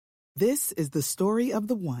This is the story of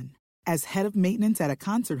the one. As head of maintenance at a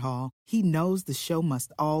concert hall, he knows the show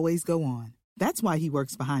must always go on. That's why he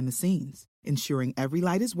works behind the scenes, ensuring every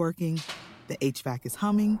light is working, the HVAC is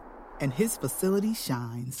humming, and his facility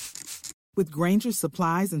shines. With Grainger's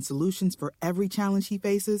supplies and solutions for every challenge he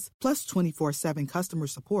faces, plus 24/7 customer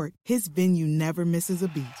support, his venue never misses a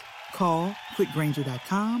beat. Call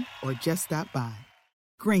quickgrainger.com or just stop by.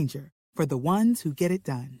 Grainger, for the ones who get it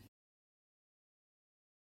done.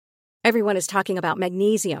 Everyone is talking about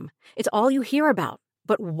magnesium. It's all you hear about.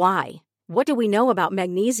 But why? What do we know about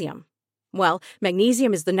magnesium? Well,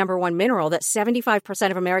 magnesium is the number one mineral that 75%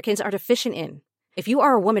 of Americans are deficient in. If you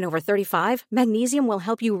are a woman over 35, magnesium will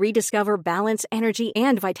help you rediscover balance, energy,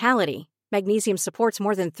 and vitality. Magnesium supports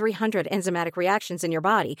more than 300 enzymatic reactions in your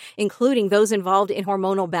body, including those involved in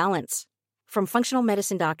hormonal balance. From functional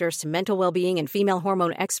medicine doctors to mental well-being and female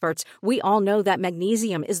hormone experts, we all know that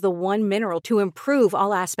magnesium is the one mineral to improve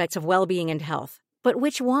all aspects of well-being and health. But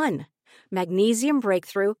which one? Magnesium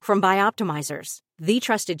Breakthrough from Bioptimizers, the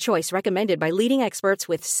trusted choice recommended by leading experts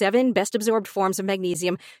with 7 best-absorbed forms of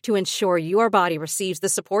magnesium to ensure your body receives the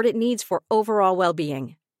support it needs for overall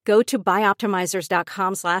well-being. Go to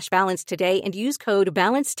bioptimizers.com/balance today and use code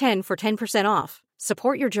BALANCE10 for 10% off.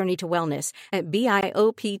 Support your journey to wellness at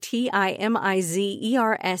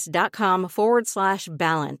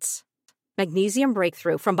bioptimizers.com/balance. Magnesium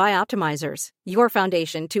Breakthrough from Bioptimizers, your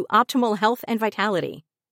foundation to optimal health and vitality.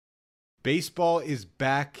 Baseball is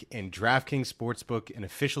back, and DraftKings Sportsbook, an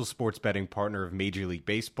official sports betting partner of Major League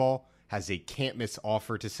Baseball, has a can't-miss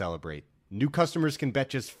offer to celebrate. New customers can bet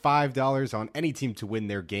just $5 on any team to win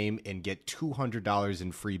their game and get $200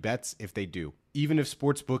 in free bets if they do. Even if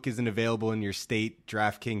Sportsbook isn't available in your state,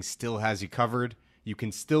 DraftKings still has you covered. You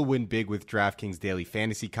can still win big with DraftKings daily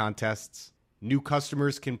fantasy contests. New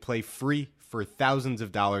customers can play free for thousands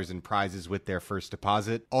of dollars in prizes with their first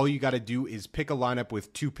deposit. All you got to do is pick a lineup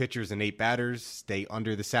with 2 pitchers and 8 batters, stay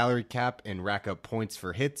under the salary cap, and rack up points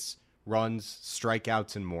for hits, runs,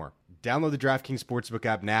 strikeouts, and more. Download the DraftKings Sportsbook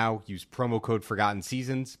app now, use promo code Forgotten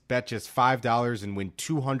Seasons, bet just $5 and win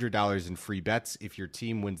 $200 in free bets if your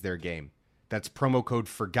team wins their game. That's promo code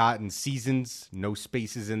Forgotten Seasons, no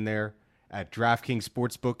spaces in there, at DraftKings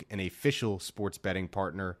Sportsbook, an official sports betting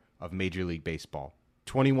partner of Major League Baseball.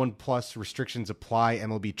 21 plus restrictions apply.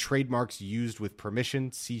 MLB trademarks used with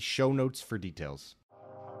permission. See show notes for details.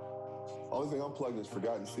 Only thing unplugged is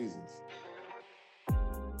Forgotten Seasons.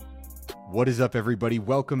 What is up, everybody?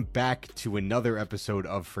 Welcome back to another episode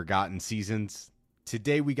of Forgotten Seasons.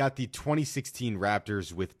 Today we got the 2016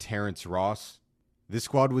 Raptors with Terrence Ross. This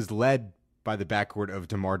squad was led by the backcourt of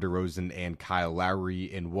DeMar DeRozan and Kyle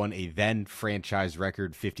Lowry and won a then franchise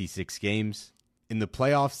record 56 games. In the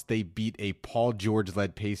playoffs, they beat a Paul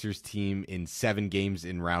George-led Pacers team in 7 games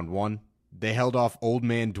in round 1. They held off old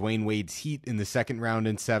man Dwayne Wade's Heat in the second round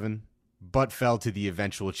in 7, but fell to the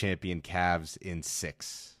eventual champion Cavs in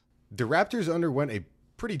 6. The Raptors underwent a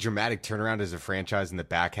pretty dramatic turnaround as a franchise in the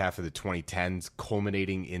back half of the 2010s,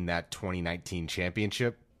 culminating in that 2019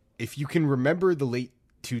 championship. If you can remember the late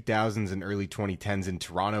 2000s and early 2010s in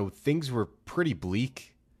Toronto, things were pretty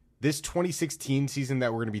bleak. This 2016 season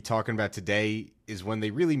that we're going to be talking about today is when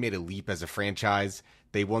they really made a leap as a franchise.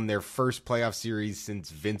 They won their first playoff series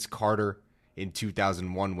since Vince Carter in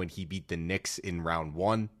 2001 when he beat the Knicks in round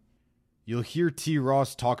 1. You'll hear T.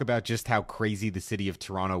 Ross talk about just how crazy the city of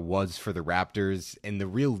Toronto was for the Raptors and the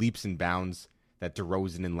real leaps and bounds that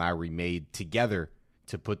DeRozan and Lowry made together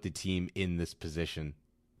to put the team in this position.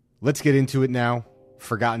 Let's get into it now.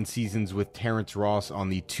 Forgotten Seasons with Terrence Ross on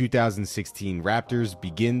the 2016 Raptors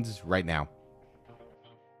begins right now.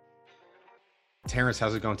 Terrence,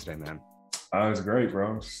 how's it going today, man? It's great,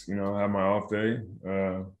 bro. Just, I had my off day,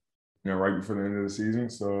 right before the end of the season.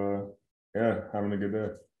 So, having a good day.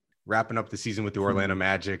 Wrapping up the season with the Orlando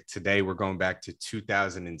Magic. Today, we're going back to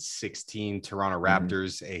 2016 Toronto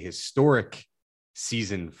Raptors, a historic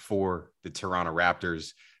season for the Toronto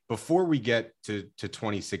Raptors. Before we get to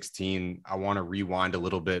 2016, I want to rewind a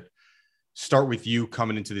little bit. Start with you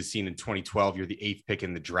coming into the scene in 2012. You're the 8th pick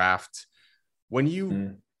in the draft. When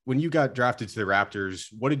you got drafted to the Raptors,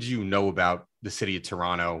 what did you know about the city of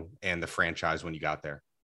Toronto and the franchise when you got there?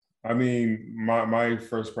 I mean, my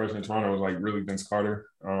first person in Toronto was really Vince Carter.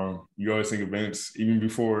 You always think of Vince, even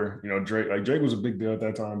before, Drake. Drake was a big deal at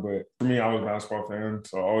that time, but for me, I was a basketball fan,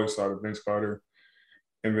 so I always thought of Vince Carter.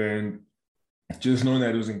 And then just knowing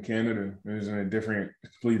that it was in Canada, it was in a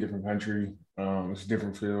completely different country. It's a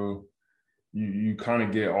different feel. You kind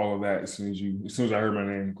of get all of that as soon as I heard my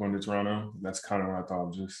name going to Toronto. That's kind of what I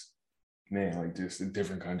thought. Just just a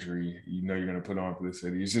different country. You're going to put on for the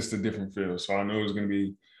city. It's just a different feel. So I know it was going to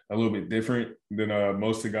be a little bit different than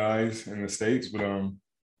most of the guys in the States. But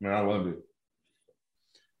man, I loved it.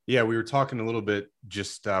 Yeah, we were talking a little bit.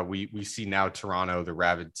 Just we see now Toronto, the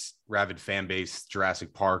rabid fan base,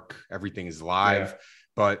 Jurassic Park, everything is live. Yeah.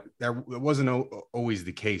 But it wasn't always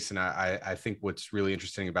the case. And I think what's really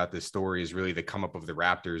interesting about this story is really the come up of the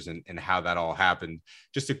Raptors and how that all happened.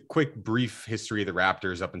 Just a quick, brief history of the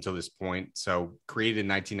Raptors up until this point. So created in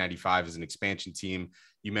 1995 as an expansion team.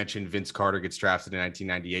 You mentioned Vince Carter gets drafted in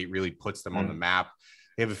 1998, really puts them on the map.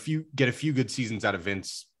 They have get a few good seasons out of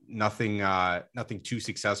Vince. Nothing too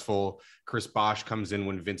successful. Chris Bosh comes in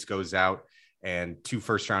when Vince goes out, and 2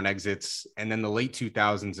 first-round exits. And then the late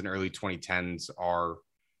 2000s and early 2010s are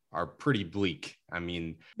pretty bleak. I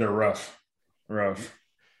mean, they're rough.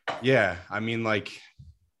 Yeah, I mean, like,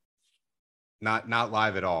 not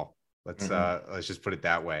live at all. Let's just put it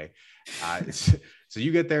that way. So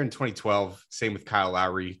you get there in 2012. Same with Kyle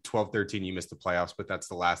Lowry. 12-13, you missed the playoffs, but that's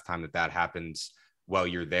the last time that happens while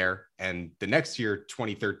you're there. And the next year,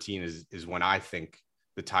 2013, is when I think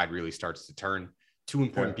the tide really starts to turn. 2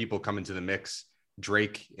 important people come into the mix,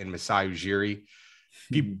 Drake and Masai Ujiri.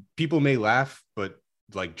 People may laugh, but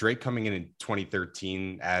like Drake coming in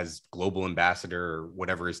 2013 as global ambassador or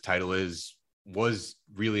whatever his title is was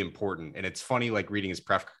really important. And it's funny, like reading his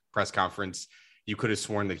press conference, you could have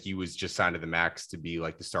sworn that he was just signed to the max to be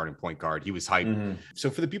like the starting point guard. He was hyped. So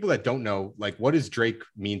for the people that don't know, like, what does Drake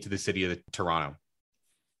mean to the city of Toronto?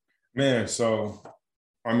 Man, so,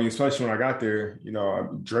 I mean, especially when I got there,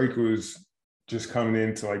 Drake was just coming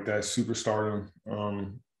into like that superstardom.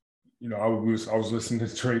 I was listening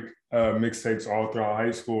to Drake mixtapes all throughout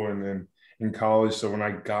high school and then in college. So when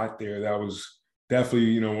I got there, that was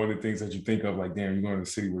definitely, one of the things that you think of, like, damn, you're going to the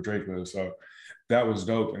city where Drake lives. So that was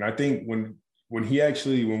dope. And I think when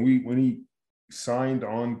he signed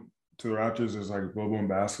on to the Raptors as like a global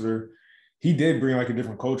ambassador, he did bring like a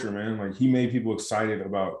different culture, man. Like, he made people excited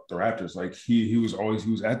about the Raptors. Like, he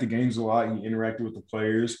was at the games a lot. He interacted with the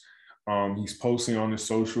players. He's posting on his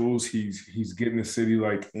socials. He's getting the city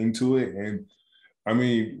like into it. And I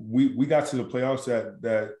mean, we got to the playoffs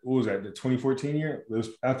that what was that, the 2014 year? It was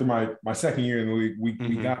after my second year in the league.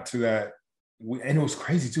 We got to that. And it was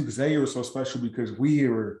crazy too, because that year was so special because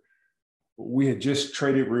we had just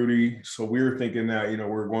traded Rudy. So we were thinking that,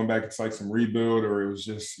 we're going back, it's like some rebuild, or it was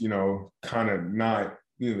just, kind of not,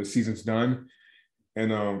 the season's done.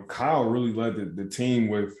 And Kyle really led the team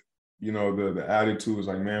with, the attitude was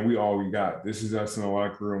like, man, we all we got. This is us in the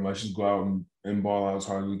locker room. Let's just go out and ball out as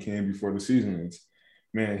hard as we can before the season ends.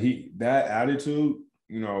 Man, that attitude,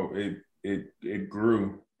 it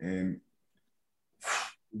grew, and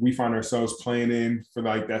we find ourselves playing in for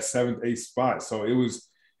like that 7th, 8th spot. So it was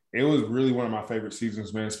really one of my favorite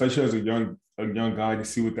seasons, man, especially as a young guy, to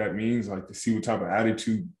see what that means, like to see what type of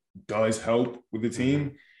attitude does help with the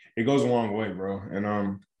team. It goes a long way, bro.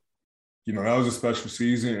 And, that was a special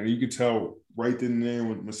season. And you could tell right then and there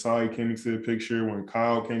when Masai came into the picture, when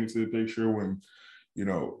Kyle came into the picture, when,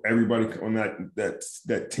 everybody on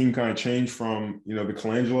that team kind of changed from, the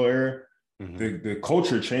Colangelo era. The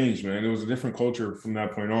culture changed, man. It was a different culture from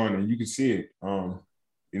that point on, and you could see it.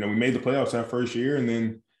 We made the playoffs that first year, and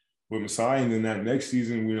then with Masai, and then that next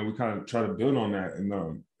season, we kind of try to build on that,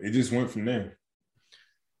 and it just went from there.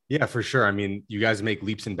 Yeah, for sure. I mean, you guys make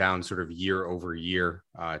leaps and bounds sort of year over year.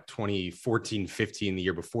 2014-15, the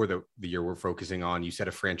year before the year we're focusing on, you set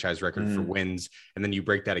a franchise record for wins, and then you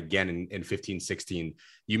break that again in 15-16.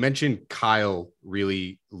 You mentioned Kyle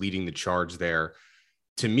really leading the charge there.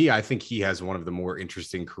 To me, I think he has one of the more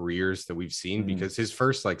interesting careers that we've seen because his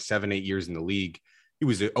first 7-8 years in the league, he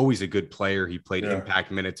was always a good player. He played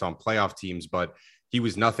impact minutes on playoff teams, but he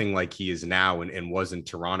was nothing like he is now and was in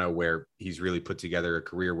Toronto, where he's really put together a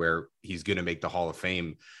career where he's going to make the Hall of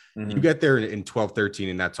Fame. You get there in 12-13,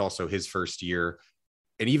 and that's also his first year.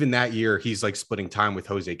 And even that year, he's like splitting time with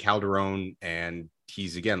Jose Calderon, and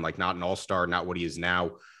he's, again, like not an all-star, not what he is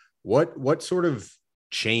now. What sort of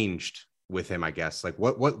changed with him, I guess? Like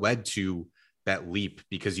what led to that leap?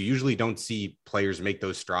 Because you usually don't see players make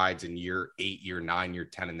those strides in year 8, year 9, year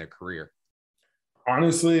 10 in their career.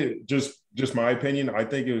 Honestly, just my opinion, I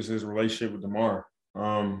think it was his relationship with DeMar.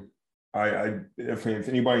 If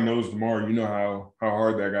anybody knows DeMar, you know how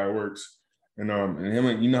hard that guy works, and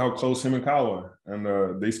him, how close him and Kyle are,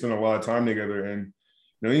 and they spend a lot of time together. And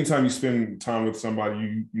anytime you spend time with somebody,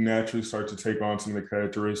 you naturally start to take on some of the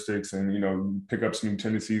characteristics, and pick up some new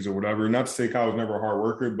tendencies or whatever. Not to say Kyle was never a hard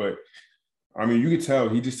worker, but I mean, you could tell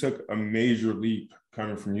he just took a major leap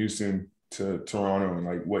coming from Houston to Toronto, and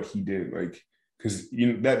like what he did, like. Because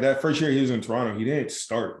that first year he was in Toronto, he didn't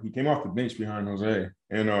start. He came off the bench behind Jose.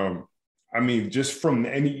 And I mean, just from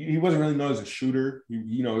and he wasn't really known as a shooter.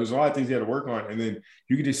 There's a lot of things he had to work on, and then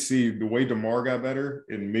you could just see the way DeMar got better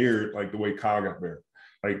and mirrored like the way Kyle got better.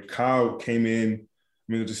 Like Kyle came in,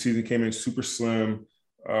 the season came in super slim.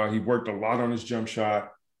 He worked a lot on his jump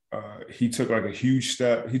shot. He took like a huge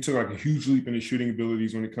step. He took like a huge leap in his shooting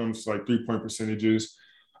abilities when it comes to like 3-point percentages.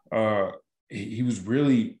 He was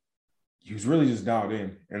really just dialed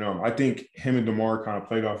in. And I think him and DeMar kind of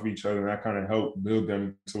played off of each other, and that kind of helped build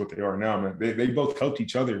them to what they are now, man. They both helped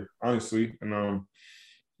each other, honestly. And,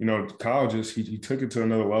 Kyle just, he took it to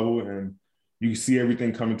another level, and you see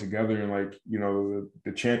everything coming together in like,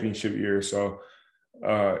 the championship year. So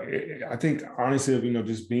I think honestly,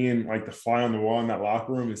 just being like the fly on the wall in that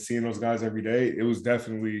locker room and seeing those guys every day, it was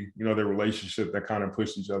definitely, their relationship that kind of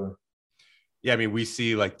pushed each other. Yeah, I mean, we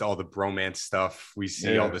see like all the bromance stuff. We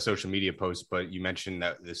see all the social media posts, but you mentioned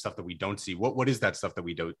that the stuff that we don't see. What is that stuff that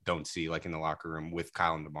we don't see, like in the locker room with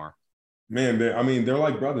Kyle and DeMar? Man, they're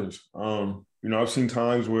like brothers. I've seen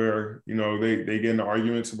times where, they get into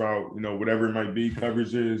arguments about, whatever it might be,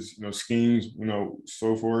 coverages, schemes,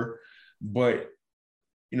 so forth. But,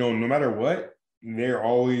 no matter what, they're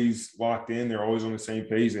always locked in. They're always on the same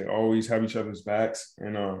page. They always have each other's backs.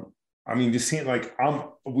 And, just seeing like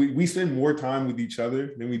we spend more time with each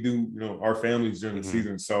other than we do, our families during the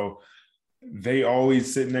season. So they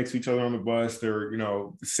always sit next to each other on the bus. They're,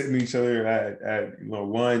 sitting to each other at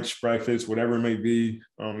lunch, breakfast, whatever it may be.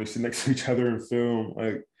 They sit next to each other and film.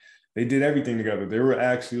 Like they did everything together. They were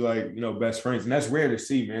actually like, best friends. And that's rare to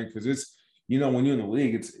see, man, because it's, when you're in the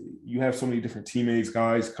league, you have so many different teammates,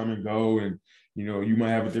 guys come and go, and, you might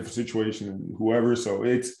have a different situation than whoever. So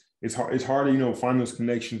it's hard to, find those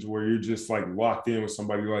connections where you're just like locked in with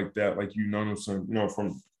somebody like that, like them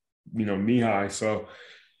from knee high. So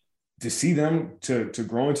to see them to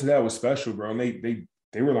grow into that was special, bro. And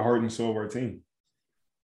they were the heart and soul of our team.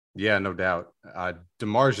 Yeah, no doubt.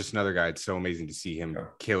 DeMar is just another guy. It's so amazing to see him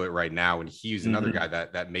kill it right now. And he's another guy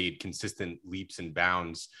that made consistent leaps and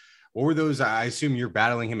bounds. What were those? I assume you're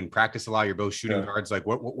battling him in practice a lot. You're both shooting guards. Like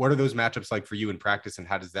what are those matchups like for you in practice, and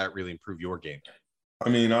how does that really improve your game? I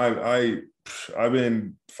mean, I've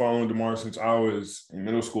been following DeMar since I was in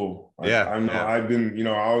middle school. I've been,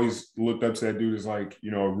 I always looked up to that dude as like,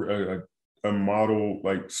 a model,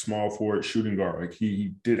 like small forward shooting guard. Like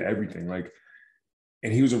he did everything. Like,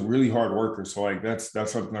 and he was a really hard worker. So like, that's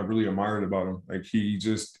something I really admired about him. Like he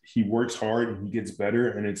works hard and he gets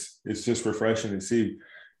better, and it's just refreshing to see.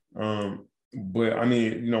 But I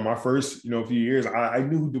mean, my first, few years, I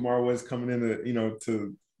knew who DeMar was coming into,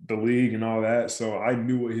 to the league and all that. So I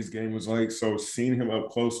knew what his game was like. So seeing him up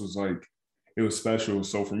close was like, it was special.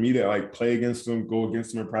 So for me to like play against him, go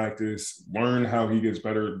against him in practice, learn how he gets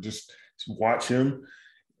better, just watch him,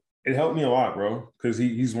 it helped me a lot, bro. Because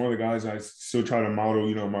he's one of the guys I still try to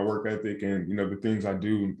model, my work ethic and, the things I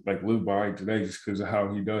do, like live by today just because of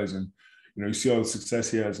how he does. And, you see all the success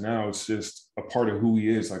he has now. It's just a part of who he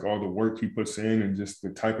is, like all the work he puts in and just the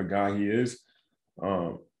type of guy he is.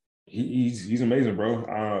 He's amazing,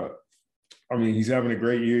 bro. He's having a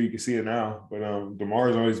great year. You can see it now. But DeMar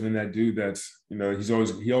has always been that dude that's,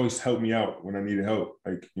 he always helped me out when I needed help.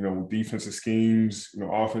 Like, with defensive schemes,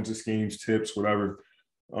 offensive schemes, tips, whatever.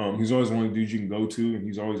 He's always one of the dudes you can go to, and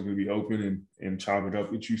he's always going to be open and chop it up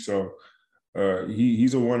with you. So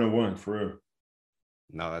he's a one-on-one for real.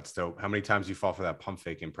 No, that's dope. How many times you fall for that pump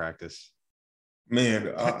fake in practice?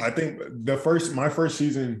 Man, I think my first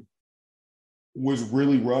season was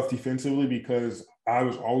really rough defensively because I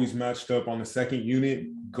was always matched up on the second unit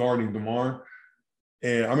guarding DeMar.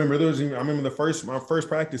 And I remember my first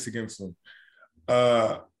practice against him.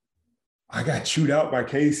 I got chewed out by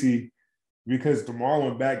Casey because DeMar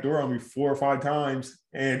went backdoor on me 4 or 5 times.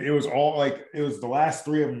 And it was the last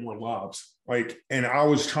 3 of them were lobs. And I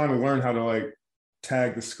was trying to learn how to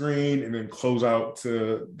tag the screen and then close out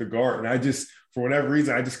to the guard. And for whatever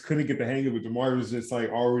reason, I just couldn't get the hang of it. DeMar was just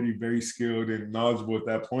already very skilled and knowledgeable at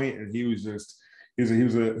that point, and he was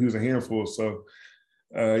a handful. So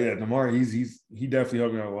DeMar, he definitely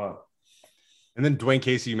helped me out a lot. And then Dwayne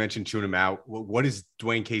Casey, you mentioned chewing him out. What does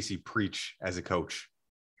Dwayne Casey preach as a coach?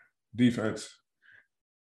 Defense,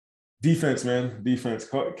 man. Defense.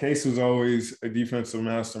 Casey was always a defensive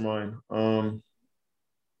mastermind.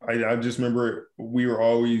 I just remember we were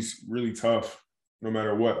always really tough, no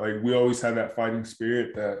matter what. We always had that fighting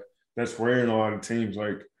spirit that's rare in a lot of teams.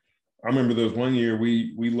 I remember there was one year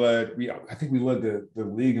I think we led the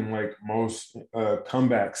league in most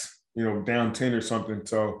comebacks, down 10 or something.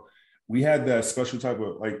 So we had that special type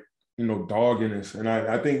of dog in us. And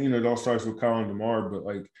I think, it all starts with Kyle and DeMar,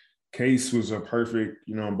 but Case was a perfect,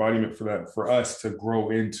 embodiment for that, for us to grow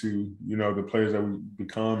into, the players that we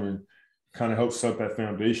become. And kind of helped set that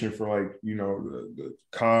foundation for like, the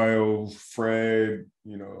Kyle, Fred,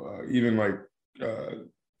 even like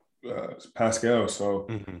Pascal. So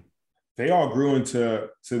they all grew into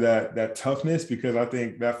that toughness, because I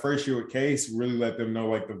think that first year with Case really let them know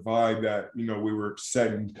like the vibe that, we were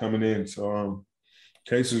setting coming in. So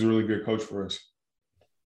Case is a really good coach for us.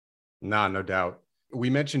 Nah, no doubt. We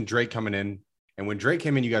mentioned Drake coming in, and when Drake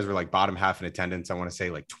came in, you guys were like bottom half in attendance. I want to say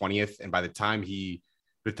like 20th. And by the time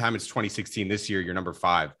it's 2016 this year, you're number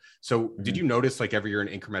 5. So did you notice like every year an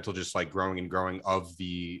incremental, just like growing and growing of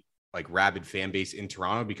the like rabid fan base in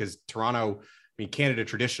Toronto? Because Toronto, I mean, Canada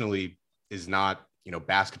traditionally is not,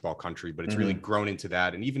 basketball country, but it's really grown into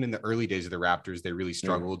that. And even in the early days of the Raptors, they really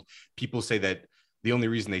struggled. People say that the only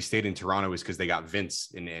reason they stayed in Toronto is because they got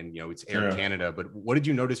Vince and it's Air Canada. But what did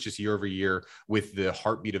you notice just year over year with the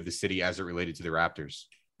heartbeat of the city as it related to the Raptors?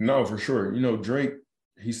 No, for sure. Drake,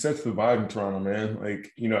 he sets the vibe in Toronto, man.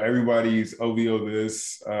 Like, everybody's OVO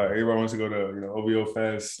this. Everybody wants to go to, OVO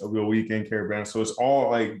Fest, OVO Weekend, Caravan. So it's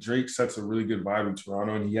all like Drake sets a really good vibe in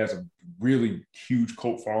Toronto, and he has a really huge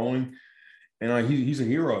cult following. And he's a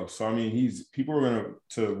hero. So, I mean, people are going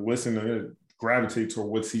to listen to gravitate toward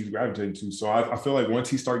what he's gravitating to. So I feel like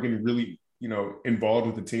once he started getting really, involved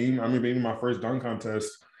with the team, I remember in my first dunk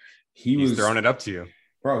contest, he's throwing it up to you.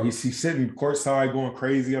 Bro, he's sitting courtside going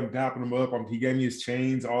crazy. I'm dapping him up. He gave me his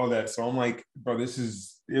chains, all that. So I'm like, bro, it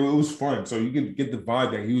was fun. So you could get the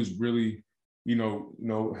vibe that he was really,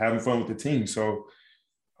 having fun with the team. So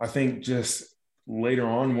I think just later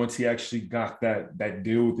on, once he actually got that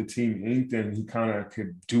deal with the team inked and he kind of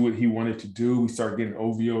could do what he wanted to do, we started getting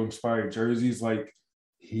OVO inspired jerseys. Like,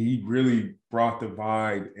 he really brought the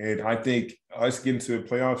vibe. And I think us getting to the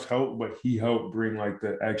playoffs helped, but he helped bring like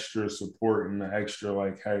the extra support and the extra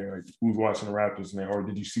like, hey, like, who's watching the Raptors now? Or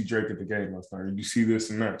did you see Drake at the game last night? Or did you see this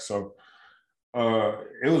and that? So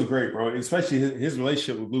it was great, bro. Especially his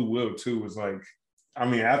relationship with Lou Will too was like, I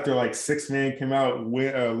mean, after like Six Man came out,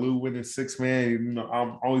 Lou winning Six Man,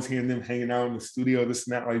 I'm always hearing them hanging out in the studio, this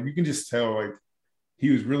and that. Like, you can just tell, like, he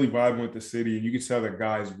was really vibing with the city. And you could tell that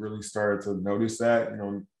guys really started to notice that,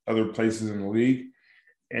 other places in the league.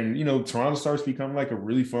 And, Toronto starts becoming like a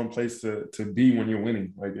really fun place to be when you're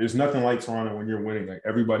winning. Like, there's nothing like Toronto when you're winning. Like,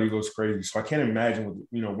 everybody goes crazy. So I can't imagine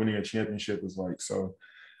what, winning a championship is like. So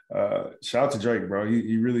shout out to Drake, bro.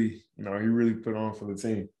 He really, he really put on for the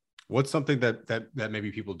team. What's something that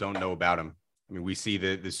maybe people don't know about him? I mean, we see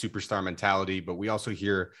the superstar mentality, but we also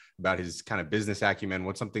hear about his kind of business acumen.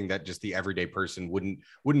 What's something that just the everyday person wouldn't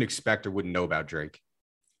expect or wouldn't know about Drake?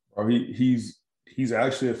 Oh, he's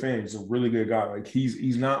actually a fan. He's a really good guy. Like,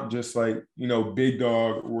 he's not just like, big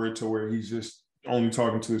dog where he's just only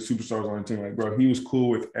talking to the superstars on the team. Like, bro, he was cool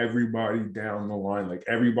with everybody down the line. Like,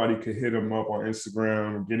 everybody could hit him up on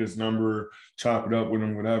Instagram, get his number, chop it up with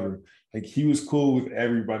him, whatever. Like, he was cool with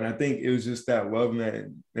everybody. And I think it was just that love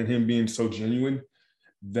and him being so genuine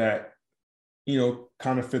that,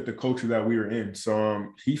 kind of fit the culture that we were in. So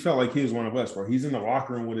he felt like he was one of us, bro. He's in the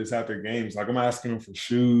locker room with us after games. Like, I'm asking him for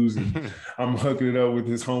shoes and I'm hooking it up with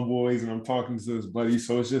his homeboys and I'm talking to his buddies.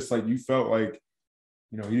 So it's just like, you felt like,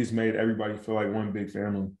 he just made everybody feel like one big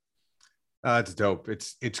family. It's dope.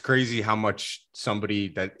 It's crazy how much somebody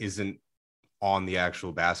that isn't on the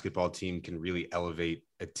actual basketball team can really elevate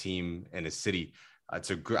a team and a city. I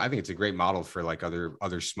think it's a great model for like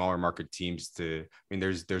other smaller market teams to. I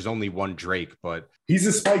mean, there's only one Drake, but he's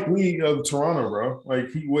a Spike Lee of Toronto, bro. Like,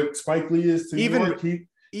 what Spike Lee is to New York,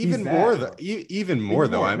 even more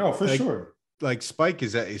though. No, for sure. Like, Spike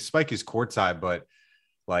is courtside, but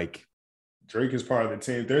like, Drake is part of the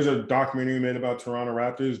team. There's a documentary made about Toronto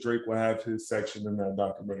Raptors. Drake will have his section in that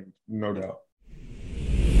documentary, no doubt.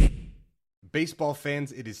 Baseball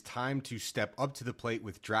fans, it is time to step up to the plate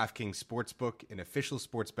with DraftKings Sportsbook, an official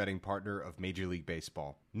sports betting partner of Major League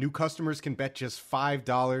Baseball. New customers can bet just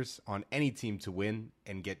 $5 on any team to win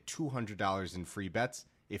and get $200 in free bets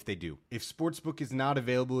if they do. If Sportsbook is not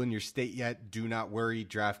available in your state yet, do not worry.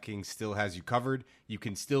 DraftKings still has you covered. You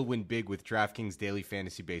can still win big with DraftKings daily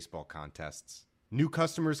fantasy baseball contests. New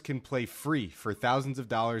customers can play free for thousands of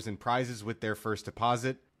dollars in prizes with their first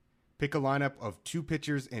deposit. Pick a lineup of 2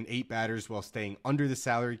 pitchers and 8 batters while staying under the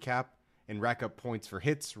salary cap and rack up points for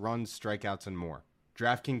hits, runs, strikeouts, and more.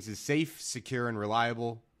 DraftKings is safe, secure, and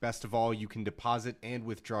reliable. Best of all, you can deposit and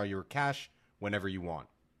withdraw your cash whenever you want.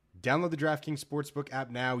 Download the DraftKings Sportsbook app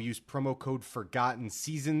now. Use promo code Forgotten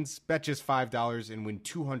Seasons. Bet just $5 and win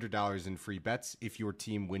 $200 in free bets if your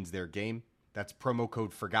team wins their game. That's promo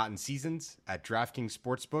code Forgotten Seasons at DraftKings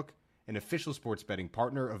Sportsbook, an official sports betting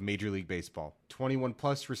partner of Major League Baseball. 21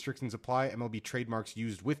 plus restrictions apply. MLB trademarks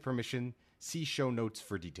used with permission. See show notes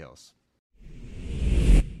for details.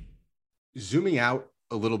 Zooming out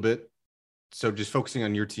a little bit, so just focusing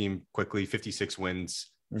on your team quickly, 56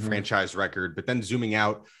 wins, franchise record, but then zooming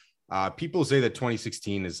out, people say that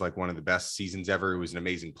 2016 is like one of the best seasons ever. It was an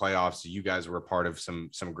amazing playoff. So you guys were a part of some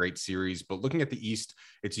great series, but looking at the East,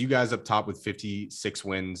 it's you guys up top with 56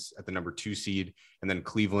 wins at the number 2 seed, and then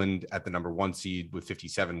Cleveland at the number 1 seed with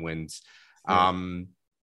 57 wins. Yeah.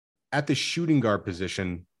 At the shooting guard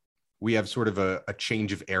position, we have sort of a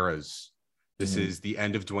change of eras. This is the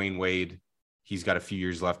end of Dwayne Wade. He's got a few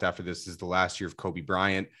years left after this. This is the last year of Kobe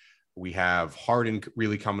Bryant. We have Harden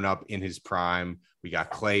really coming up in his prime. We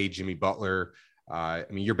got Clay, Jimmy Butler. I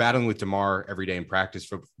mean, you're battling with DeMar every day in practice.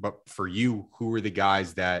 But for you, who are the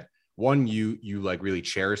guys that, one, you like really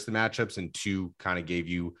cherish the matchups, and two, kind of gave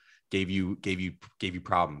you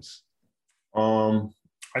problems?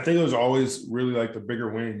 I think it was always really like the bigger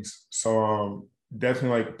wings. So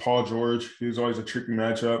definitely like Paul George. He was always a tricky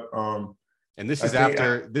matchup. And this is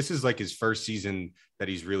this is like his first season that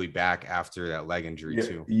he's really back after that leg injury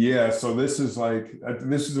too. Yeah. So this is a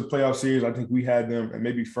playoff series. I think we had them and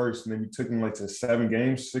maybe first, and then we took them like to 6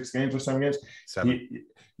 games or 7 games. 7.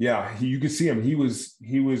 You could see him. He was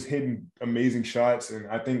hitting amazing shots. And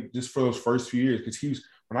I think just for those first few years, because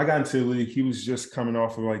when I got into the league, he was just coming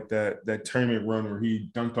off of like that tournament run where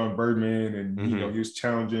he dunked on Birdman and, he was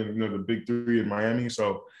challenging, the big 3 in Miami.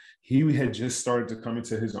 So he had just started to come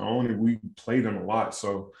into his own, and we played him a lot.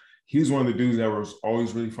 So he was one of the dudes that was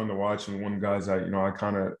always really fun to watch, and one of the guys that, I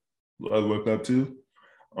kind of looked up to.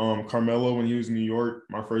 Carmelo, when he was in New York,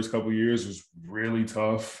 my first couple of years was really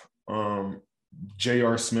tough.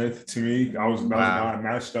 J.R. Smith, to me, I was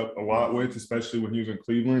matched up a lot with, especially when he was in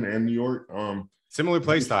Cleveland and New York. Similar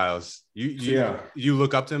play styles. You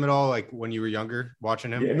look up to him at all, like when you were younger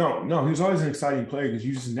watching him? Yeah, no, he was always an exciting player because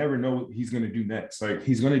you just never know what he's going to do next. Like,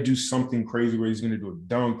 he's going to do something crazy where he's going to do a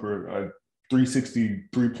dunk or a 360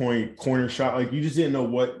 3-point corner shot. Like, you just didn't know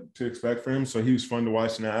what to expect from him. So he was fun to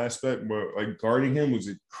watch in that aspect. But like, guarding him was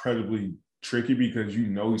incredibly tricky because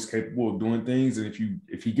he's capable of doing things. And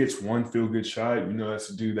if he gets one feel good shot, that's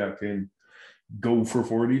a dude that can go for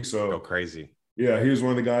 40. So go crazy. Yeah, he was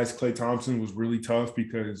one of the guys. Klay Thompson was really tough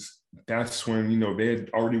because that's when, they had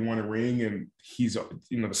already won a ring, and he's,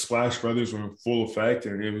 the Splash Brothers were in full effect.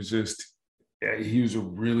 And it was just, he was a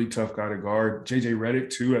really tough guy to guard. JJ Redick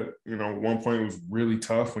too, at one point was really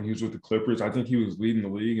tough when he was with the Clippers. I think he was leading the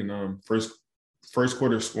league in first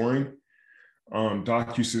quarter scoring.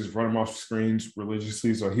 Doc used to run him off screens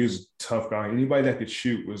religiously. So he was a tough guy. Anybody that could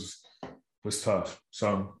shoot was tough.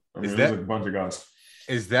 So there's a bunch of guys.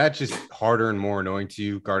 Is that just harder and more annoying to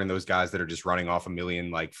you, guarding those guys that are just running off a million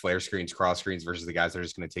like flare screens, cross screens, versus the guys that are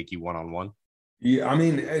just going to take you one-on-one? Yeah, I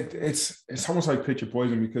mean, it's almost like pick your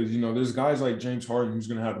poison because, there's guys like James Harden who's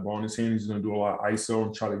going to have the ball in his hand. He's going to do a lot of ISO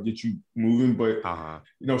and try to get you moving. But,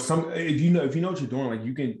 if you know what you're doing, like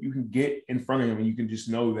you can get in front of him and you can just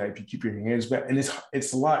know that if you keep your hands back, and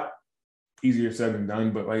it's a lot easier said than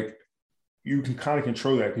done, but like you can kind of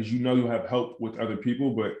control that because you'll have help with other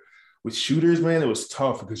people. But with shooters, man, it was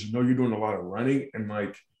tough because you're doing a lot of running, and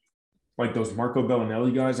like those Marco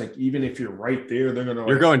Bellinelli guys, like even if you're right there, they're gonna.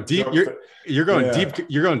 You're going deep. You're going deep.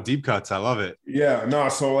 You're going deep cuts. I love it. Yeah, no.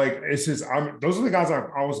 So like, it's just those are the guys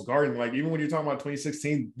I was guarding. Like even when you're talking about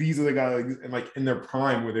 2016, these are the guys like in their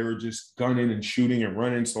prime where they were just gunning and shooting and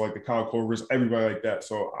running. So like the Kyle Korvers, everybody like that.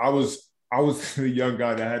 So I was the young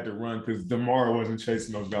guy that had to run because DeMar wasn't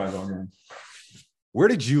chasing those guys on him. Where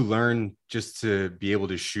did you learn just to be able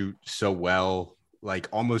to shoot so well, like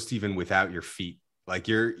almost even without your feet? Like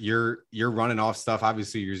you're running off stuff.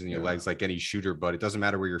 Obviously, you're using your legs like any shooter, but it doesn't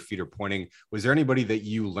matter where your feet are pointing. Was there anybody that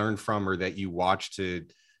you learned from or that you watched to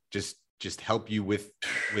just help you with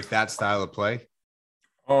that style of play?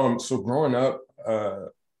 So growing up, I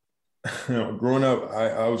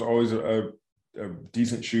was always a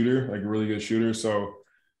decent shooter, like a really good shooter. So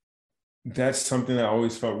that's something that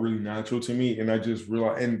always felt really natural to me. And I just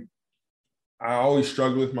realized, and I always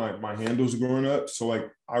struggled with my handles growing up. So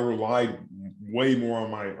like I relied way more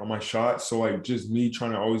on my shots. So like just me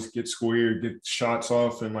trying to always get square, get shots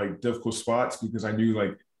off in like difficult spots because I knew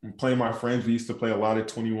like playing my friends, we used to play a lot of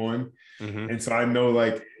 21. And so I know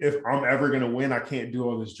like if I'm ever going to win, I can't do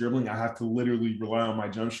all this dribbling. I have to literally rely on my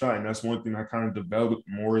jump shot. And that's one thing I kind of developed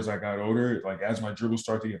more as I got older. Like as my dribbles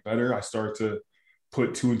start to get better, I start to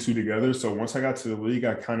put 2 and 2 together. So once I got to the league,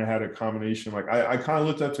 I kind of had a combination. Like I kind of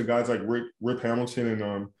looked up to guys like Rip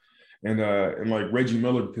Hamilton and like Reggie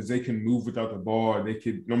Miller because they can move without the ball. They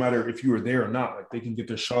could, no matter if you were there or not, like they can get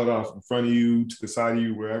their shot off in front of you, to the side of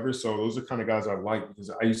you, wherever. So those are kind of guys I like because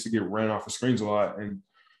I used to get ran off of screens a lot. And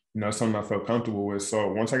something I felt comfortable with.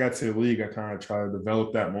 So once I got to the league, I kind of tried to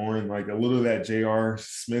develop that more, and like a little of that J.R.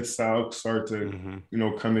 Smith style start to,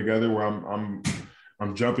 come together where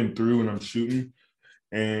I'm jumping through and I'm shooting.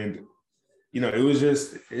 And, it's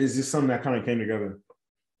just something that kind of came together.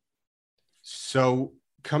 So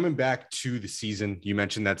coming back to the season, you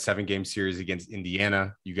mentioned that 7-game series against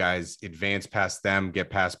Indiana. You guys advance past them,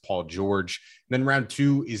 get past Paul George. Then round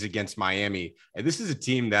 2 is against Miami. And this is a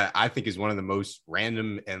team that I think is one of the most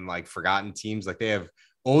random and like forgotten teams. Like they have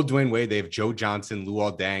old Dwayne Wade, they have Joe Johnson,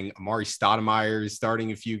 Luol Deng, Amari Stoudemire is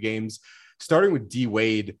starting a few games. Starting with D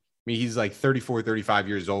Wade, I mean, he's like 34, 35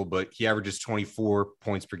 years old, but he averages 24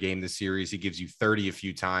 points per game this series. He gives you 30 a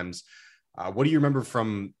few times. What do you remember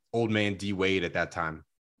from old man D Wade at that time?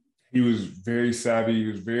 He was very savvy. He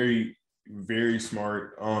was very, very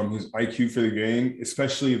smart. His IQ for the game,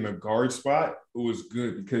 especially in the guard spot, it was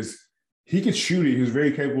good because he could shoot it. He was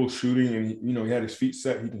very capable of shooting, and he had his feet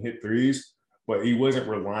set. He can hit threes, but he wasn't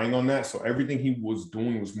relying on that. So everything he was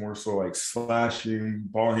doing was more so like slashing,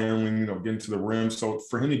 ball handling, getting to the rim. So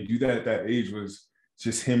for him to do that at that age was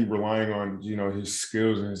just him relying on his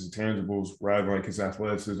skills and his intangibles rather than like his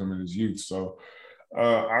athleticism and his youth. So.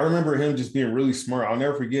 I remember him just being really smart. I'll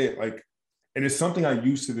never forget, and it's something I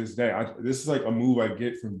use to this day. This is like a move I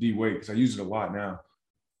get from D Wade because I use it a lot now.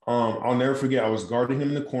 I'll never forget, I was guarding him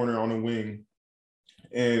in the corner on a wing,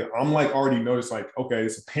 and I'm like already noticed, like, okay,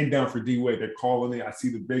 it's a pin down for D Wade. They're calling it. I see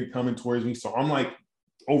the big coming towards me. So I'm like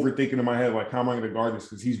overthinking in my head, like, how am I going to guard this?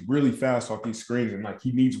 Because he's really fast off these screens, and like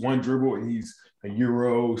he needs one dribble and he's a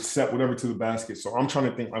euro, set whatever to the basket. So I'm trying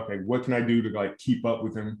to think, okay, what can I do to like keep up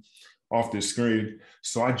with him off the screen?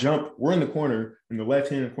 So I jump, we're in the corner, in the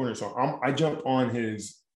left-hand corner. So I jumped on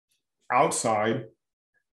his outside,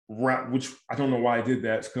 which I don't know why I did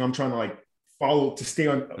that. Because I'm trying to like follow to stay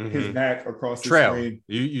on his back across the screen.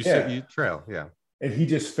 You said you trail, yeah. And he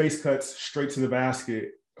just face cuts straight to the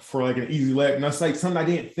basket for like an easy leg. And that's like something I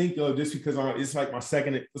didn't think of just because it's like my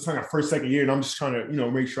second year. And I'm just trying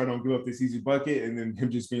to, make sure I don't give up this easy bucket. And then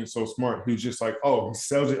him just being so smart, he was just like, oh, he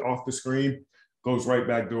sells it off the screen, goes right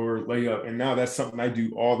back door, layup. And now that's something I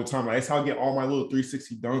do all the time. Like, that's how I get all my little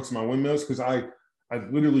 360 dunks, my windmills, because I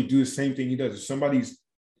literally do the same thing he does. If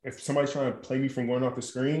somebody's trying to play me from going off the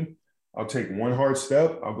screen, I'll take one hard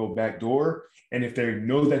step, I'll go back door. And if they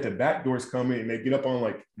know that the back door is coming and they get up on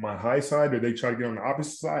like my high side or they try to get on the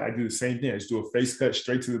opposite side, I do the same thing. I just do a face cut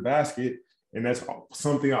straight to the basket. And that's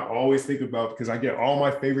something I always think about because I get all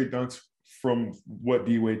my favorite dunks from what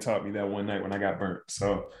D-Wade taught me that one night when I got burnt.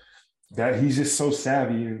 So that he's just so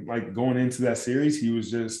savvy, and like going into that series,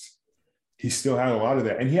 he still had a lot of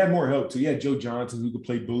that, and he had more help too. He had Joe Johnson who could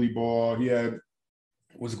play bully ball. He had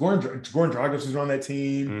Goran Dragic was on that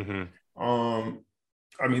team.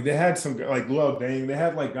 I mean, they had some like Luol Deng. They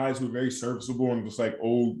had like guys who were very serviceable and just like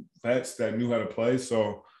old vets that knew how to play.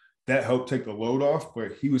 So that helped take the load off.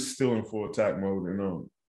 But he was still in full attack mode, and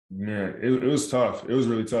man, it was tough. It was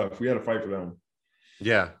really tough. We had to fight for them.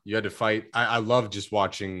 Yeah, you had to fight. I love just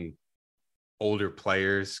watching older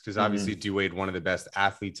players because obviously D-Wade, one of the best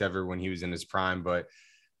athletes ever when he was in his prime, but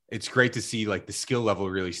it's great to see like the skill level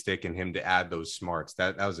really stick in him to add those smarts.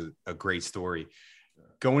 That was a great story.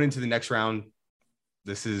 Going into the next round,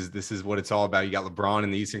 this is what it's all about. You got LeBron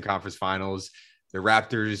in the Eastern Conference Finals. The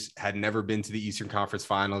Raptors had never been to the Eastern Conference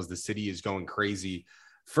Finals. The city is going crazy.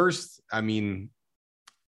 First, I mean,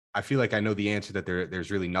 I feel like I know the answer that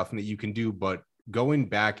there's really nothing that you can do, but going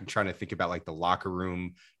back and trying to think about like the locker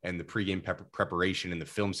room and the pregame preparation and the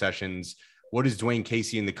film sessions, what is Dwayne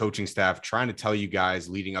Casey and the coaching staff trying to tell you guys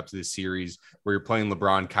leading up to this series where you're playing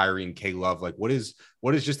LeBron, Kyrie, and K Love? Like what is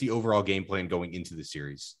just the overall game plan going into the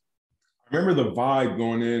series? I remember the vibe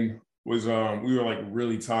going in was we were like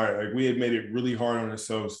really tired. Like we had made it really hard on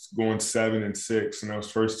ourselves going 7-6 in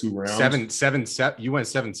those first 2 rounds. 7-7. You went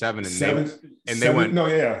 7-7 and they went no,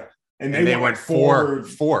 yeah. And they went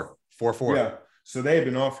 4-4. Yeah. So they had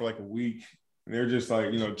been off for like a week. And they're just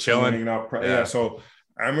like, chilling, hanging out. Yeah. So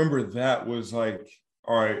I remember that was like,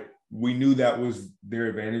 all right, we knew that was their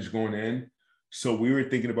advantage going in. So we were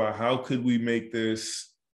thinking about how could we make this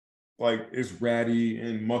like as ratty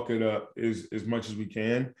and muck it up as much as we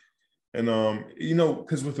can. And,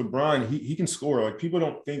 because with LeBron, he can score. Like people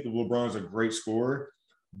don't think of LeBron as a great scorer,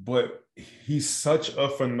 but he's such a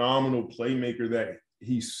phenomenal playmaker that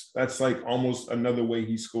that's like almost another way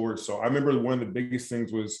he scored. So I remember one of the biggest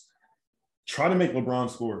things was try to make LeBron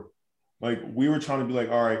score. Like we were trying to be like,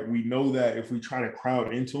 all right, we know that if we try to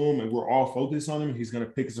crowd into him and we're all focused on him, he's going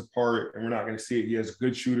to pick us apart and we're not going to see it. He has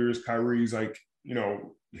good shooters. Kyrie's like,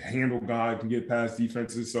 handle guy, can get past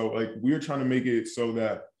defenses. So like we were trying to make it so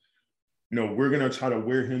that, we're going to try to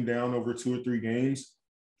wear him down over 2 or 3 games.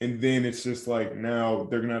 And then it's just like now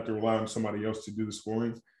they're gonna have to rely on somebody else to do the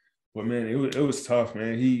scoring. But man, it was tough,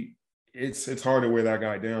 man. It's hard to wear that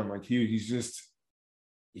guy down. Like he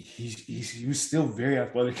was still very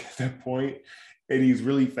athletic at that point, and he's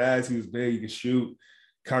really fast. He was big. He could shoot.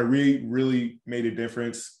 Kyrie really made a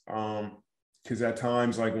difference. Because at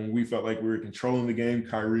times, like when we felt like we were controlling the game,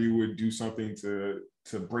 Kyrie would do something to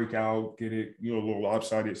break out, get it, a little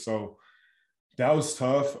lopsided. So that was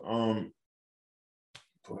tough.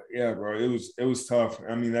 But yeah, bro, it was tough.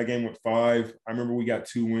 I mean, that game went 5. I remember we got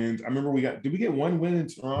 2 wins. Did we get 1 win in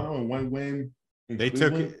Toronto and 1 win in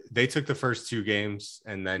Cleveland? They took the first 2 games,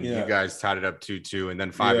 and then you guys tied it up 2-2, and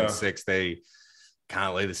then 5 and 6 they kind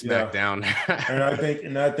of lay the smack down. and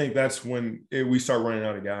I think that's when we start running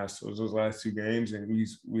out of gas. It was those last 2 games, and we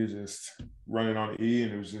were just running on E,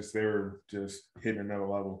 and it was just they were just hitting another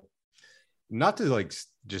level. Not to like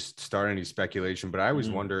just start any speculation, but I always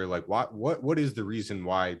wonder like what is the reason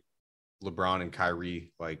why LeBron and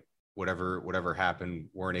Kyrie, like whatever happened,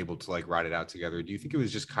 weren't able to like ride it out together? Do you think it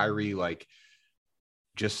was just Kyrie like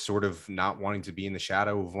just sort of not wanting to be in the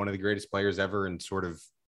shadow of one of the greatest players ever and sort of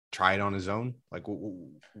try it on his own? Like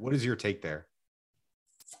what is your take there?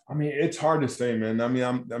 I mean, it's hard to say, man. I mean,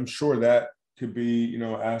 I'm sure that could be,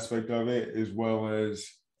 aspect of it, as well as,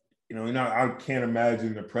 I can't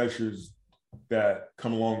imagine the pressures that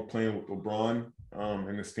come along with playing with LeBron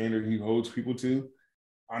and the standard he holds people to.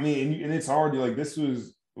 I mean, and it's hard to like, this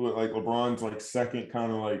was like LeBron's like second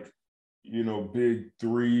kind of like, big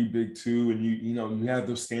 3, big 2. And you have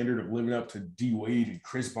those standard of living up to D Wade and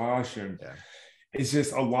Chris Bosh. And it's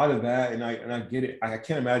just a lot of that. And I get it. I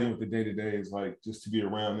can't imagine what the day-to-day is like just to be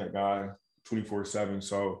around that guy 24/7.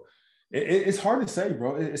 So it's hard to say,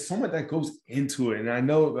 bro. It's so much that goes into it. And I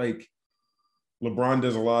know like, LeBron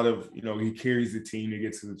does a lot of, he carries the team to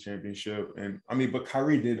get to the championship. And I mean, but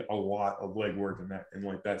Kyrie did a lot of legwork in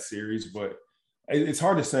that series, but it's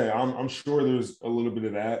hard to say. I'm sure there's a little bit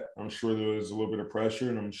of that. I'm sure there was a little bit of pressure,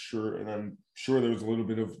 and I'm sure there was a little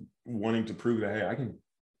bit of wanting to prove that, hey, I can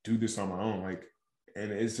do this on my own. Like,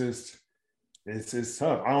 and it's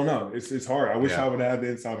tough. I don't know. It's hard. I wish I would have the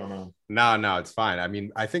insight on that. No, it's fine. I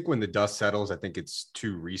mean, I think when the dust settles, I think it's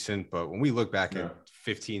too recent, but when we look back at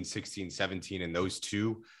 15, 16, 17, and those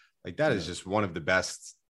 2, like that is just one of the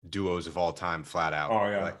best duos of all time, flat out. Oh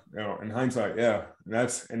yeah. Like, in hindsight. Yeah.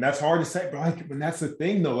 And that's hard to say, but like, and that's the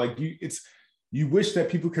thing though. Like you wish that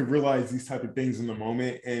people could realize these type of things in the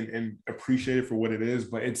moment and appreciate it for what it is.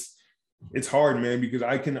 But it's hard, man, because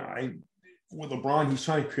with LeBron, he's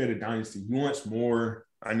trying to create a dynasty. He wants more.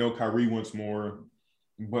 I know Kyrie wants more,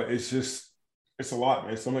 but it's a lot,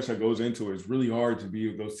 man. So much that goes into it. It's really hard to be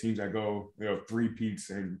with those teams that go, 3-peats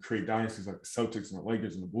and create dynasties like the Celtics and the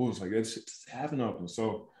Lakers and the Bulls. Like that shit just happened up. And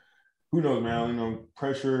so who knows, man?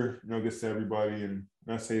 Pressure, gets to everybody, and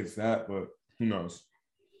not say it's that, but who knows?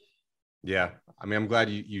 Yeah. I mean, I'm glad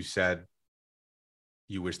you said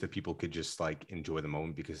you wish that people could just like enjoy the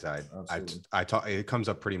moment, because I talk, it comes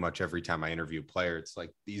up pretty much every time I interview a player. It's like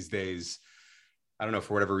these days, I don't know,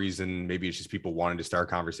 for whatever reason, maybe it's just people wanting to start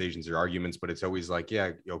conversations or arguments, but it's always like,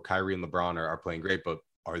 Kyrie and LeBron are playing great, but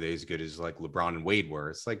are they as good as like LeBron and Wade were?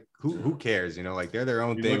 It's like, who cares? Like they're their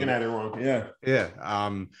own You're thing. Looking at it wrong. Yeah. Yeah.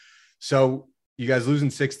 So you guys losing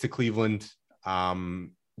 6 to Cleveland.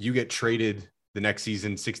 You get traded the next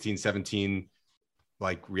season, 16, 17,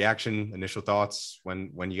 like reaction, initial thoughts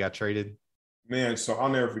when you got traded? Man, so I'll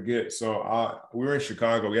never forget. So we were in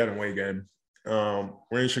Chicago. We had a away game.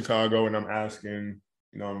 We're in Chicago, and I'm asking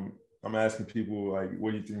people like,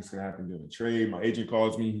 what do you think is going to happen during the trade? My agent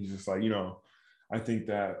calls me. He's just like, I think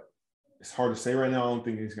that it's hard to say right now. I don't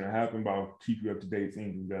think it's going to happen, but I'll keep you up to date.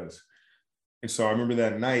 Things he does. And so I remember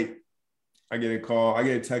that night, I get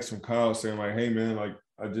a text from Kyle saying like, hey man, like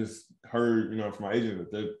I just heard, from my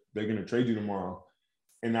agent that they're going to trade you tomorrow.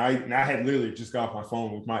 And I had literally just got off my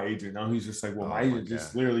phone with my agent. Now he's just like, well, my agent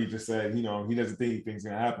just literally just said, he doesn't think anything's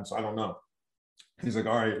going to happen. So I don't know. He's like,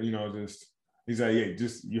 all right, he's like, yeah,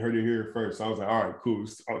 just, you heard it here first. So I was like, all right, cool.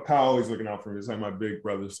 Kyle always looking out for me. It's like my big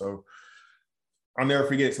brother. So I'll never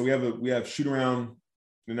forget. So we have shoot around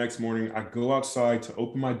the next morning. I go outside to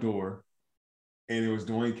open my door, and it was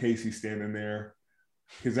Dwayne Casey standing there.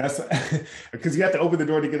 Because you have to open the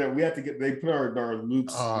door to get it. They put our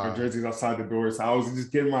loops, our jerseys outside the door. So I was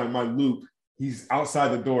just getting my loop. He's outside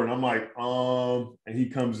the door, and I'm like, and he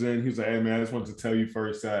comes in. He was like, hey man, I just wanted to tell you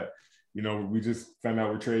first that, we just found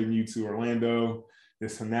out we're trading you to Orlando,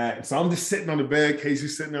 this and that. And so I'm just sitting on the bed.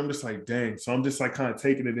 Casey's sitting there. I'm just like, dang. So I'm just like kind of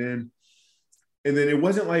taking it in. And then it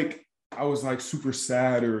wasn't like I was like super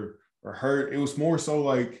sad or hurt. It was more so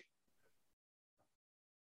like,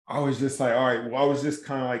 I was just like, all right, well, I was just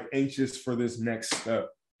kind of like anxious for this next step.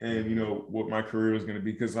 and, you know, what my career was going to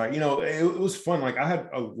be. Because, like, you know, it was fun. Like, I had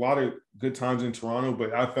a lot of good times in Toronto,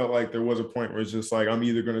 but I felt like there was a point where it's just like, I'm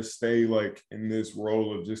either going to stay, like, in this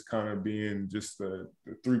role of just kind of being just the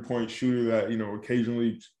three-point shooter that, you know,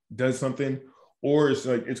 occasionally does something, or it's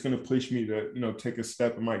like, it's going to push me to, you know, take a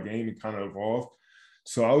step in my game and kind of evolve.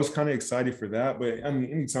 So I was kind of excited for that. But, I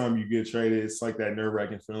mean, anytime you get traded, it's like that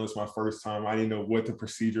nerve-wracking feeling. It's my first time. I didn't know what the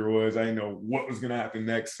procedure was. I didn't know what was going to happen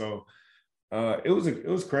next. So it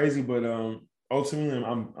was crazy, but ultimately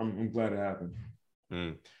I'm glad it happened.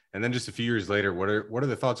 And then just a few years later, what are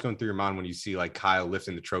the thoughts going through your mind when you see like Kyle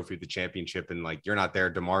lifting the trophy at the championship and like you're not there,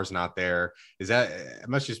 DeMar's not there? It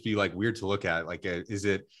must just be like weird to look at. Like,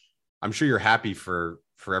 I'm sure you're happy for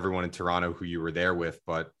everyone in Toronto who you were there with,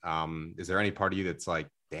 but is there any part of you that's like,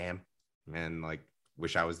 damn, man, like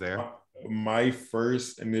wish I was there? My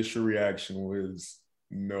first initial reaction was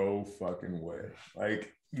no fucking way.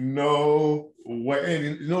 Like, no way.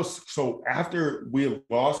 And, you know, so after we had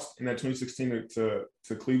lost in that 2016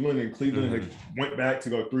 to Cleveland, and Cleveland like went back to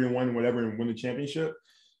go 3-1 and whatever and win the championship,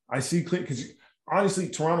 I see Cleveland, because honestly,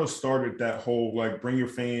 Toronto started that whole like bring your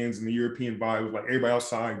fans and the European vibe, like everybody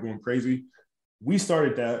outside going crazy. We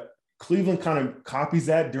started that. Cleveland kind of copies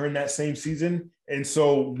that during that same season. And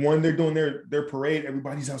so when they're doing their parade,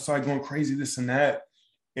 everybody's outside going crazy, this and that.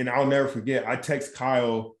 And I'll never forget, I text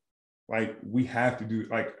Kyle, like, we have to do,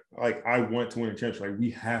 like I want to win a championship. Like,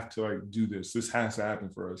 we have to like do this. This has to happen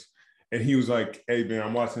for us. And he was like, hey, man,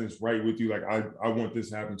 I'm watching this right with you. Like, I want this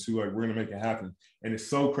to happen too. Like, we're going to make it happen. And it's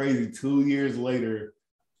so crazy. 2 years later,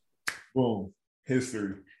 boom,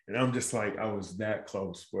 history. And I'm just like, I was that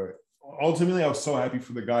close. But ultimately, I was so happy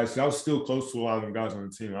for the guys. I was still close to a lot of them guys on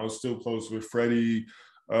the team. I was still close with Freddie,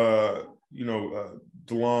 DeLon.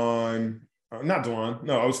 Not DeLon.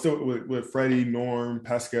 No, I was still with Freddie, Norm,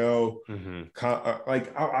 Pascal.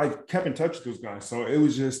 I kept in touch with those guys. So it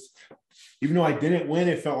was just, even though I didn't win,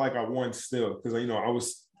 it felt like I won still. Because, you know,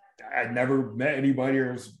 I'd never met anybody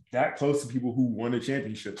or was that close to people who won the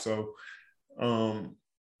championship. So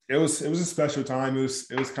it was a special time. It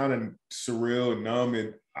was kind of surreal and numb.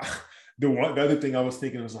 And the other thing I was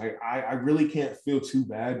thinking was like, I really can't feel too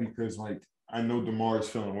bad because like I know DeMar is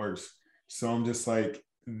feeling worse. So I'm just like,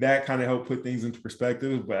 that kind of helped put things into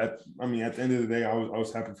perspective. But at the end of the day, I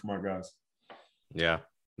was happy for my guys. Yeah,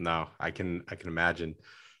 no, I can imagine.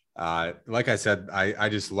 Like I said, I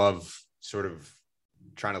just love sort of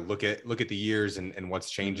trying to look at the years and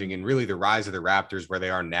what's changing and really the rise of the Raptors where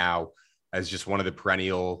they are now as just one of the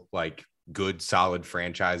perennial, like good, solid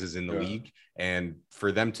franchises in the league. And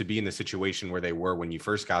for them to be in the situation where they were when you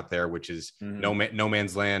first got there, which is no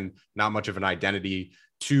man's land, not much of an identity,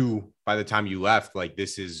 to by the time you left, like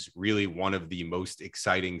this is really one of the most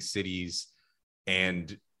exciting cities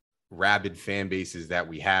and rabid fan bases that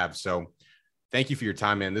we have. So thank you for your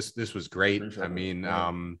time, man. This was great.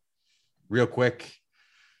 Real quick,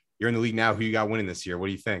 you're in the league now. Who you got winning this year? What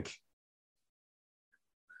do you think?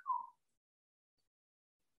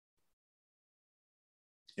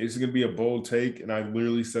 It's going to be a bold take, and I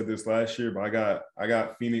literally said this last year, but I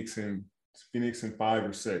got Phoenix in 5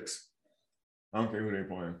 or 6. I don't care who they're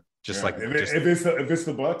playing. If it's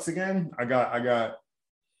the Bucks again, I got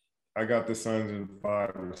the Suns in 5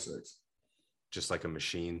 or 6. Just like a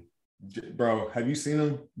machine, bro. Have you seen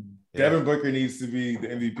him? Yeah. Devin Booker needs to be the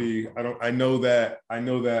MVP. I know that.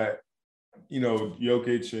 You know,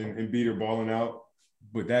 Jokic and Embiid are balling out,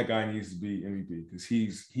 but that guy needs to be MVP because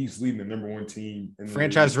he's leading the number 1 team in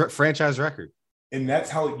the franchise record. And that's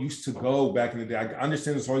how it used to go back in the day. I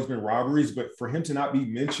understand there's always been robberies, but for him to not be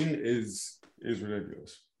mentioned is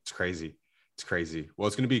ridiculous. It's crazy. Well,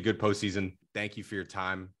 it's going to be a good postseason. Thank you for your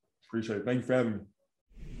time. Appreciate it. Thank you for having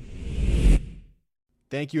me.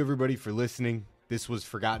 Thank you, everybody, for listening. This was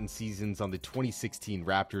Forgotten Seasons on the 2016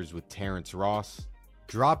 Raptors with Terrence Ross.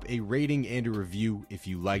 Drop a rating and a review if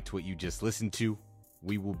you liked what you just listened to.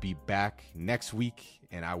 We will be back next week,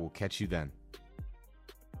 and I will catch you then.